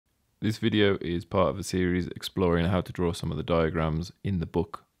This video is part of a series exploring how to draw some of the diagrams in the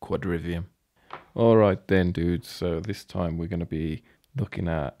book Quadrivium. Alright then dudes, so this time we're going to be looking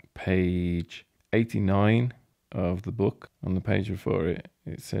at page 89 of the book. On the page before it,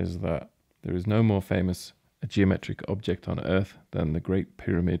 it says that there is no more famous geometric object on Earth than the Great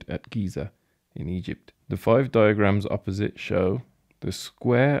Pyramid at Giza in Egypt. The 5 diagrams opposite show the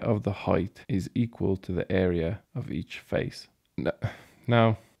square of the height is equal to the area of each face.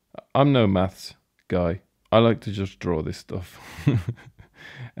 Now, I'm no maths guy. I like to just draw this stuff.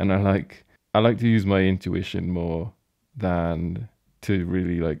 And I like to use my intuition more than to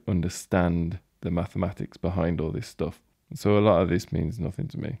really understand the mathematics behind all this stuff. So a lot of this means nothing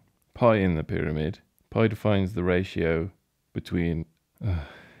to me. Pi in the pyramid. Pi defines the ratio between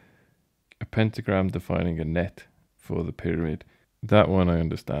a pentagram defining a net for the pyramid. That one I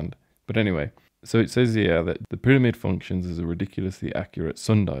understand. But anyway, so it says here that the pyramid functions as a ridiculously accurate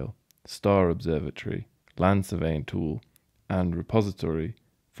sundial, star observatory, land surveying tool, and repository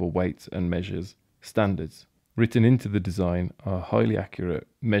for weights and measures standards. Written into the design are highly accurate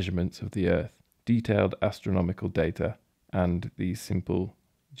measurements of the Earth, detailed astronomical data, and these simple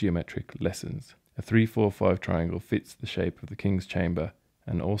geometric lessons. A 3-4-5 triangle fits the shape of the king's chamber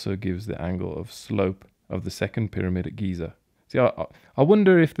and also gives the angle of slope of the second pyramid at Giza. See, I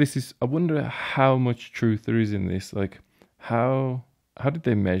wonder if this is, I wonder how much truth there is in this. Like, how did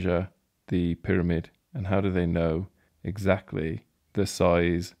they measure the pyramid and how do they know exactly the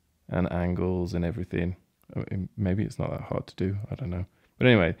size and angles and everything? Maybe it's not that hard to do. I don't know. But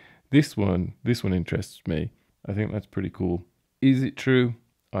anyway, this one interests me. I think that's pretty cool. Is it true?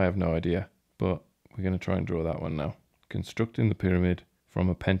 I have no idea, but we're going to try and draw that one now. Constructing the pyramid from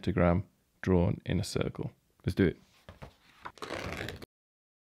a pentagram drawn in a circle. Let's do it.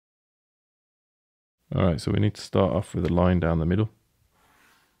 Alright, so we need to start off with a line down the middle.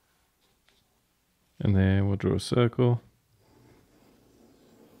 And then we'll draw a circle.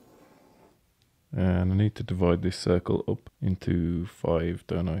 And I need to divide this circle up into 5,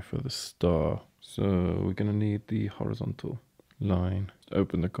 don't I, for the star. So we're going to need the horizontal line.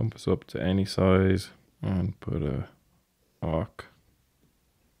 Open the compass up to any size and put a arc.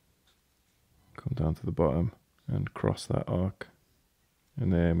 Come down to the bottom and cross that arc.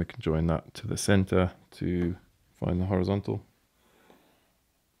 And then we can join that to the center to find the horizontal.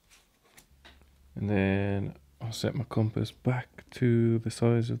 And then I'll set my compass back to the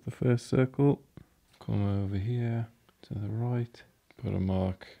size of the first circle. Come over here to the right, put a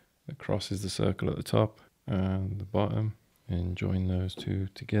mark that crosses the circle at the top and the bottom, and join those two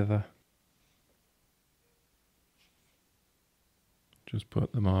together. Just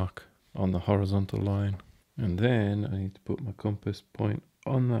put the mark on the horizontal line. And then I need to put my compass point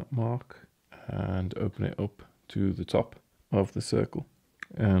on that mark and open it up to the top of the circle.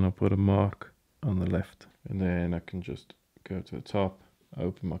 And I'll put a mark on the left. And then I can just go to the top,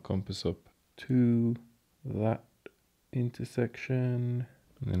 open my compass up to that intersection.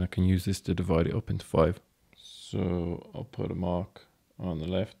 And then I can use this to divide it up into 5. So I'll put a mark on the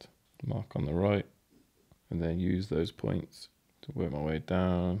left, mark on the right, and then use those points to work my way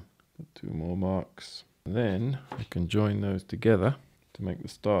down. Put 2 more marks. Then I can join those together to make the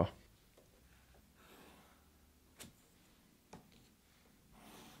star.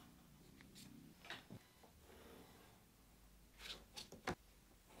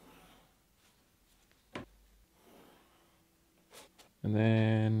 And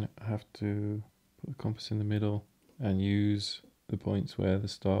then I have to put the compass in the middle and use the points where the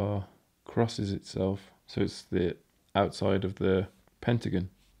star crosses itself. So it's the outside of the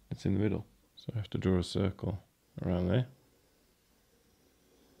pentagon. It's in the middle. So I have to draw a circle around there.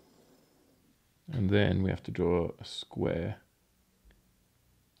 And then we have to draw a square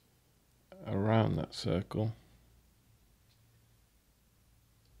around that circle.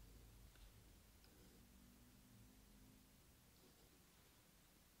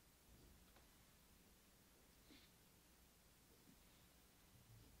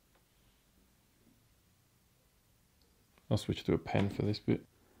 I'll switch to a pen for this bit.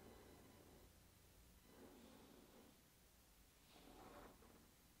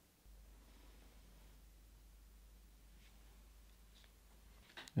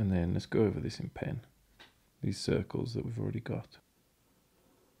 And then let's go over this in pen, these circles that we've already got.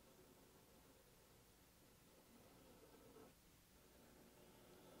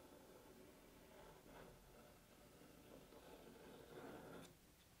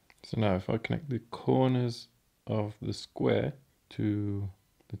 So now if I connect the corners of the square to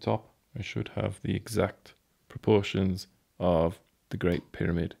the top, I should have the exact proportions of the Great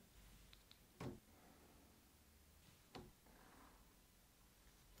Pyramid.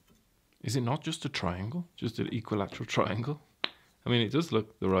 Is it not just a triangle? Just an equilateral triangle? I mean, it does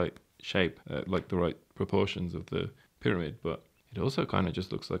look the right shape, like the right proportions of the pyramid, but it also kind of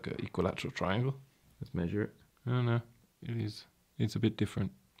just looks like an equilateral triangle. Let's measure it. I don't know. It is. It's a bit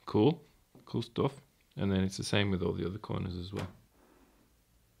different. Cool. Cool stuff. And then it's the same with all the other corners as well.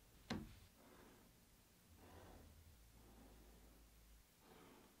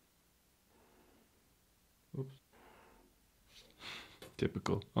 Oops.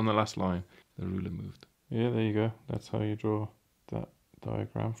 Typical. On the last line, the ruler moved. Yeah, there you go. That's how you draw that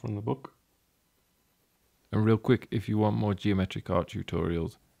diagram from the book. And real quick, if you want more geometric art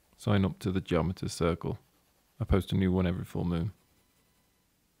tutorials, sign up to the Geometers Circle. I post a new one every full moon.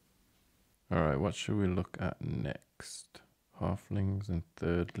 Alright, what should we look at next? Halflings and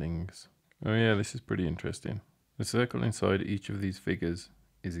thirdlings. Oh yeah, this is pretty interesting. The circle inside each of these figures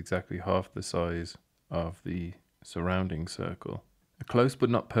is exactly half the size of the surrounding circle. A close but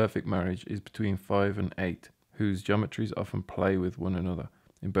not perfect marriage is between 5 and 8, whose geometries often play with one another.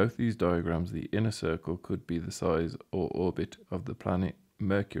 In both these diagrams, the inner circle could be the size or orbit of the planet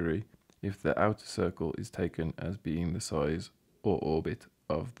Mercury if the outer circle is taken as being the size or orbit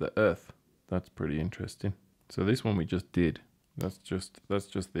of the Earth. That's pretty interesting. So this one we just did. That's just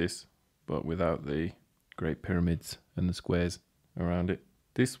this, but without the Great Pyramids and the squares around it.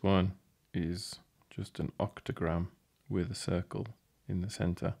 This one is just an octagram with a circle in the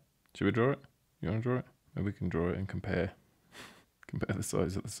center. Should we draw it? You want to draw it? Maybe we can draw it and compare the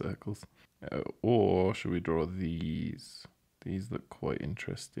size of the circles. Or should we draw these? These look quite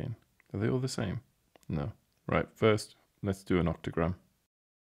interesting. Are they all the same? No. Right, first let's do an octagram.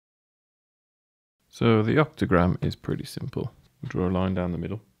 So the octagram is pretty simple. We'll draw a line down the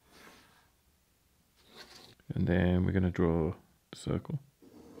middle. And then we're going to draw a circle.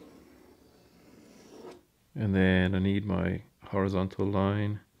 And then I need my horizontal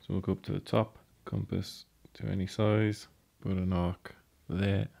line. So we'll go up to the top, compass to any size, put an arc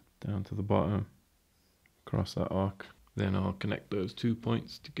there, down to the bottom, cross that arc. Then I'll connect those 2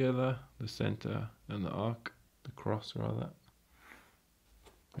 points together, the center and the arc, the cross rather.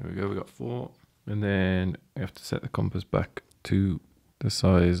 There we go, we got 4. And then we have to set the compass back to the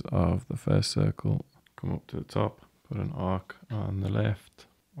size of the first circle. Come up to the top, put an arc on the left,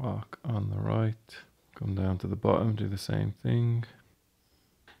 arc on the right. Come down to the bottom, do the same thing.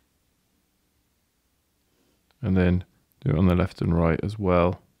 And then do it on the left and right as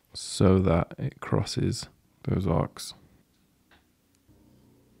well, so that it crosses those arcs.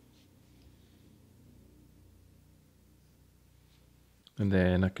 And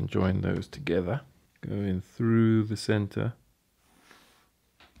then I can join those together, going through the center.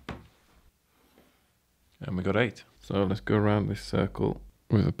 And we got 8. So let's go around this circle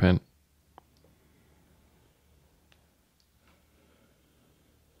with a pen.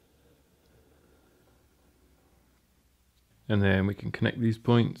 And then we can connect these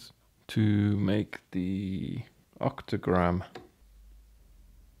points to make the octagram.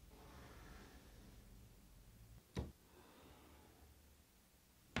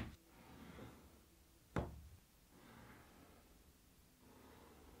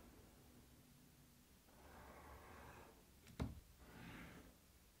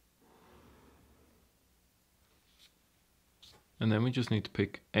 And then we just need to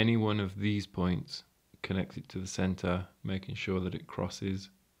pick any one of these points, connect it to the center, making sure that it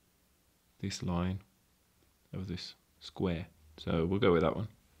crosses this line of this square. So we'll go with that one.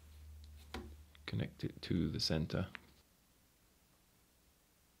 Connect it to the center.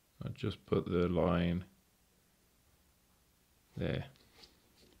 I'll just put the line there.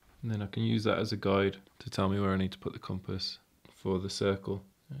 And then I can use that as a guide to tell me where I need to put the compass for the circle.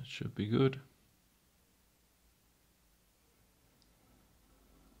 That should be good.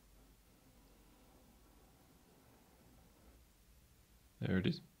 There it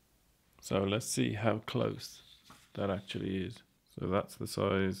is. So let's see how close that actually is. So that's the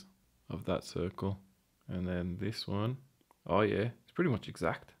size of that circle. And then this one, oh yeah, it's pretty much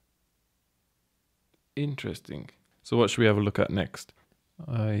exact. Interesting. So what should we have a look at next?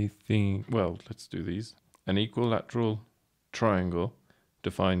 I think, well, let's do these. An equilateral triangle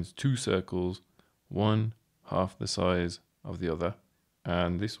defines 2 circles, one half the size of the other.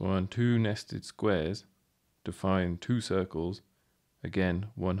 And this one, 2 nested squares define 2 circles, again,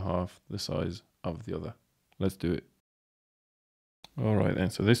 one half the size of the other. Let's do it. All right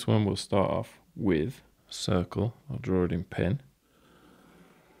then, so this one we'll start off with a circle. I'll draw it in pen.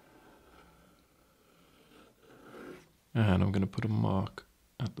 And I'm going to put a mark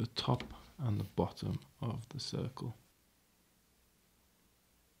at the top and the bottom of the circle.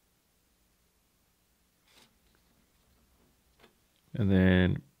 And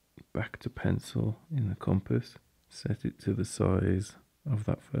then back to pencil in the compass, set it to the size of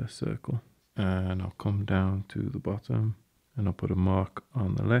that first circle, and I'll come down to the bottom and I'll put a mark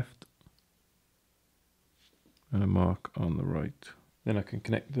on the left and a mark on the right. Then I can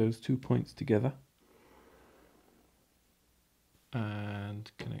connect those 2 points together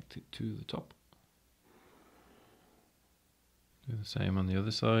and connect it to the top. Do the same on the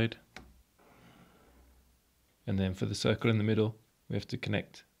other side. And then for the circle in the middle, we have to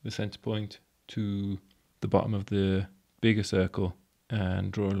connect the center point to the bottom of the bigger circle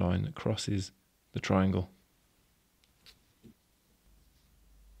and draw a line that crosses the triangle.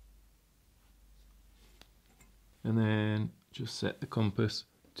 And then just set the compass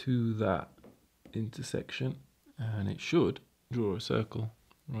to that intersection and it should draw a circle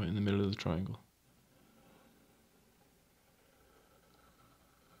right in the middle of the triangle.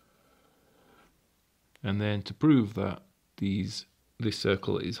 And then to prove that this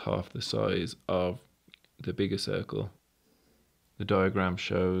circle is half the size of the bigger circle, the diagram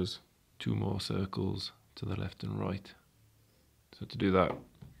shows 2 more circles to the left and right. So to do that,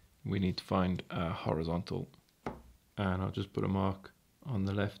 we need to find a horizontal. And I'll just put a mark on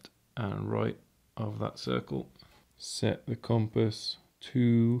the left and right of that circle. Set the compass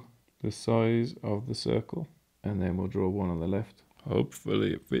to the size of the circle, and then we'll draw one on the left.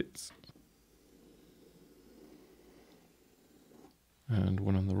 Hopefully it fits. And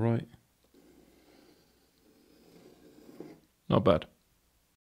one on the right. Not bad.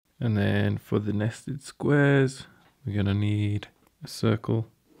 And then for the nested squares, we're going to need a circle.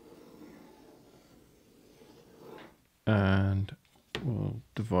 And we'll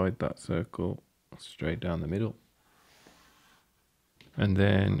divide that circle straight down the middle. And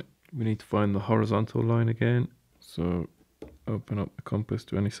then we need to find the horizontal line again. So open up the compass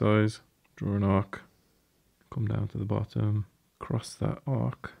to any size, draw an arc, come down to the bottom, cross that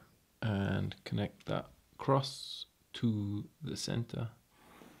arc and connect that cross to the center.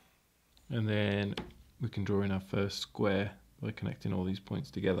 And then we can draw in our first square by connecting all these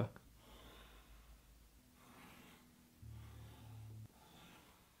points together.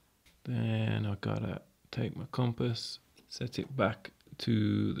 Then I've got to take my compass, set it back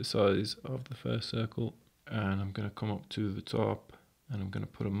to the size of the first circle, and I'm going to come up to the top and I'm going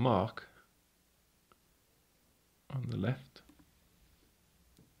to put a mark on the left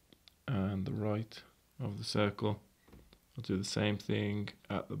and the right of the circle. I'll do the same thing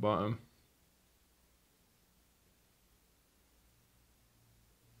at the bottom.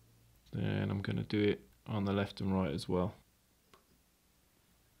 Then I'm going to do it on the left and right as well.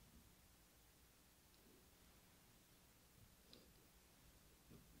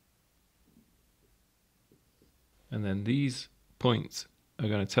 And then these points are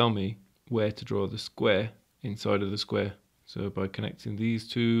going to tell me where to draw the square inside of the square. So by connecting these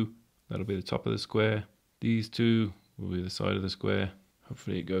 2, that'll be the top of the square. These 2 will be the side of the square.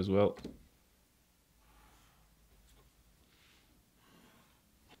 Hopefully it goes well.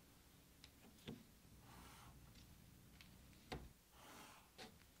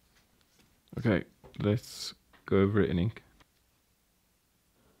 Okay, let's go over it in ink.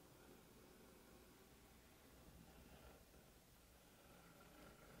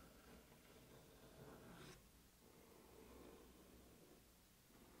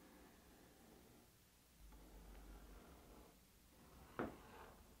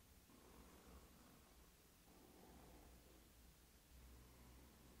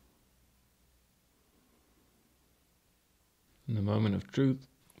 In the moment of truth,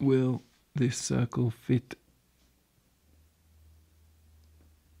 will this circle fit?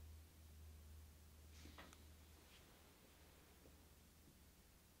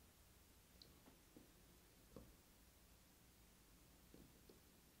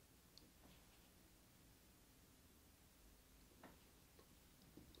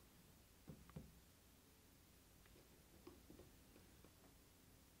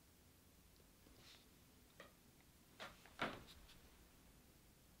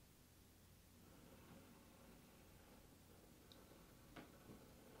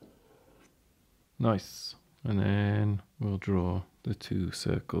 Nice. And then we'll draw the 2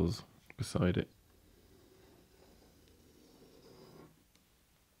 circles beside it.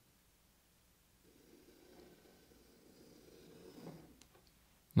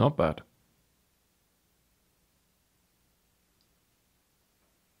 Not bad.